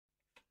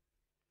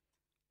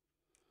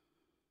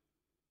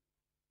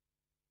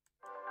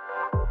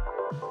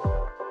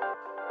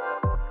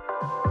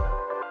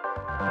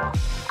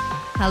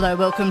Hello,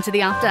 welcome to The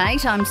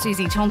Update. I'm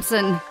Susie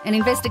Thompson. An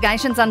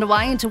investigation's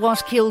underway into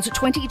what killed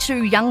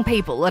 22 young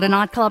people at a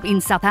nightclub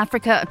in South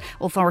Africa.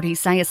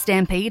 Authorities say a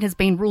stampede has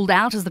been ruled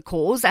out as the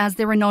cause, as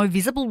there are no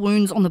visible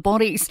wounds on the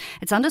bodies.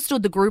 It's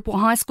understood the group were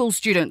high school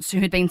students who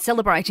had been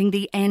celebrating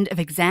the end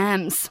of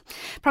exams.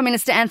 Prime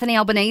Minister Anthony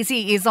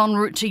Albanese is en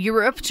route to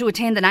Europe to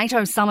attend the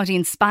NATO summit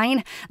in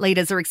Spain.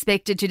 Leaders are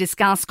expected to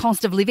discuss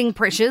cost of living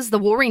pressures, the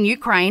war in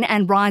Ukraine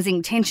and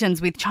rising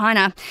tensions with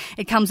China.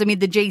 It comes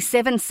amid the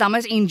G7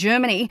 summit in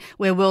Germany,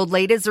 where world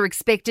leaders are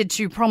expected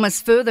to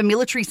promise further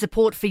military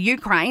support for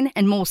Ukraine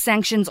and more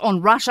sanctions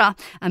on Russia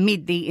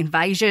amid the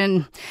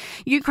invasion.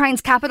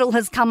 Ukraine's capital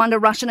has come under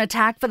Russian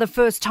attack for the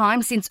first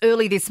time since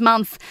early this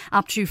month.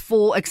 Up to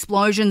 4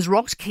 explosions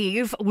rocked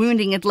Kyiv,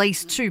 wounding at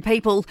least 2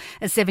 people.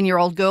 A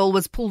 7-year-old girl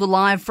was pulled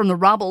alive from the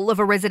rubble of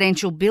a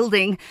residential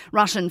building.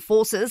 Russian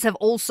forces have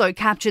also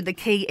captured the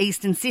key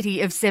eastern city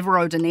of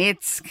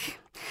Severodonetsk.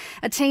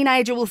 A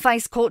teenager will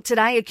face court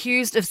today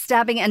accused of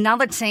stabbing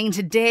another teen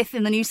to death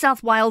in the New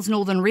South Wales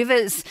Northern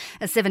Rivers.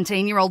 A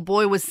 17-year-old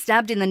boy was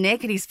stabbed in the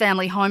neck at his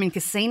family home in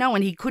Casino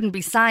and he couldn't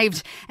be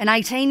saved. An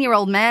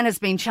 18-year-old man has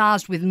been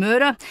charged with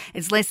murder.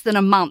 It's less than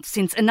a month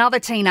since another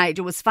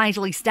teenager was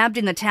fatally stabbed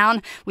in the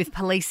town, with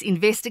police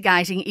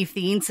investigating if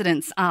the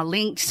incidents are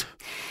linked.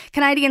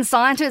 Canadian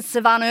scientists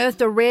have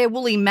unearthed a rare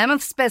woolly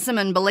mammoth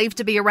specimen believed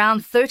to be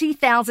around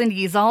 30,000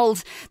 years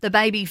old. The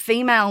baby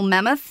female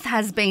mammoth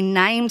has been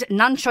named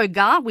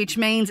Nunchoga, which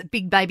means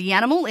big baby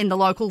animal in the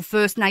local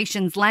First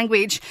Nations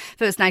language.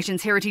 First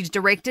Nations Heritage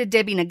Director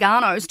Debbie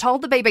Naganos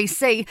told the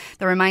BBC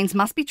the remains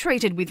must be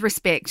treated with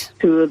respect.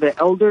 To the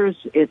elders,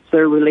 it's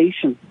their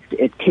relation.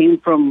 It came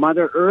from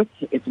Mother Earth.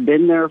 It's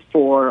been there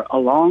for a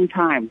long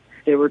time.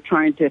 They were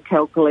trying to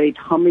calculate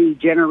how many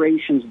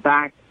generations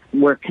back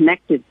were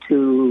connected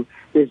to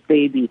this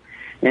baby,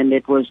 and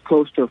it was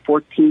close to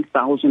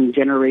 14,000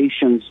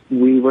 generations.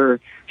 We were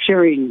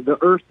sharing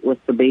the earth with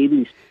the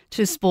babies.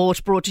 To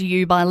sport, brought to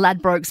you by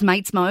Ladbrokes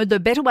Mates Mode, the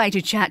better way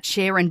to chat,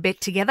 share and bet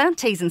together.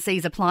 T's and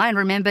C's apply, and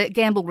remember,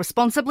 gamble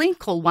responsibly.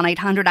 Call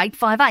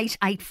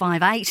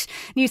 1-800-858-858.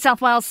 New South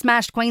Wales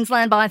smashed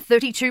Queensland by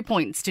 32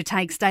 points to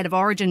take State of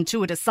Origin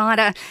to a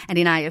decider. And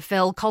in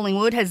AFL,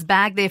 Collingwood has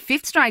bagged their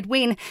 5th straight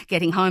win,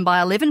 getting home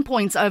by 11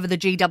 points over the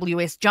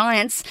GWS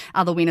Giants.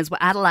 Other winners were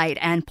Adelaide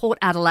and Port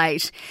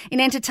Adelaide.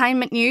 In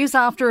entertainment news,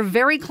 after a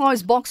very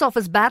close box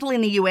office battle in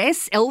the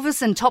US,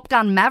 Elvis and Top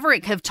Gun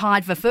Maverick have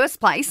tied for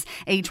first place,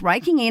 each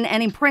raking in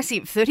an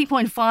impressive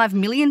 $30.5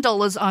 million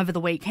over the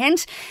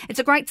weekend. It's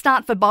a great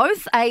start for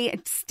both, a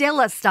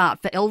stellar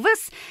start for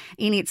Elvis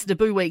in its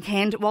debut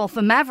weekend, while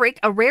for Maverick,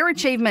 a rare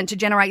achievement to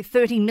generate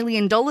 $30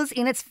 million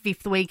in its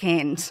 5th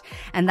weekend.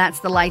 And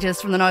that's the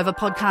latest from the Nova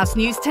Podcast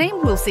News team.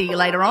 We'll see you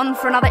later on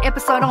for another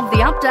episode of The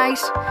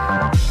Update.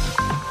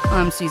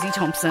 I'm Susie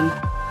Thompson.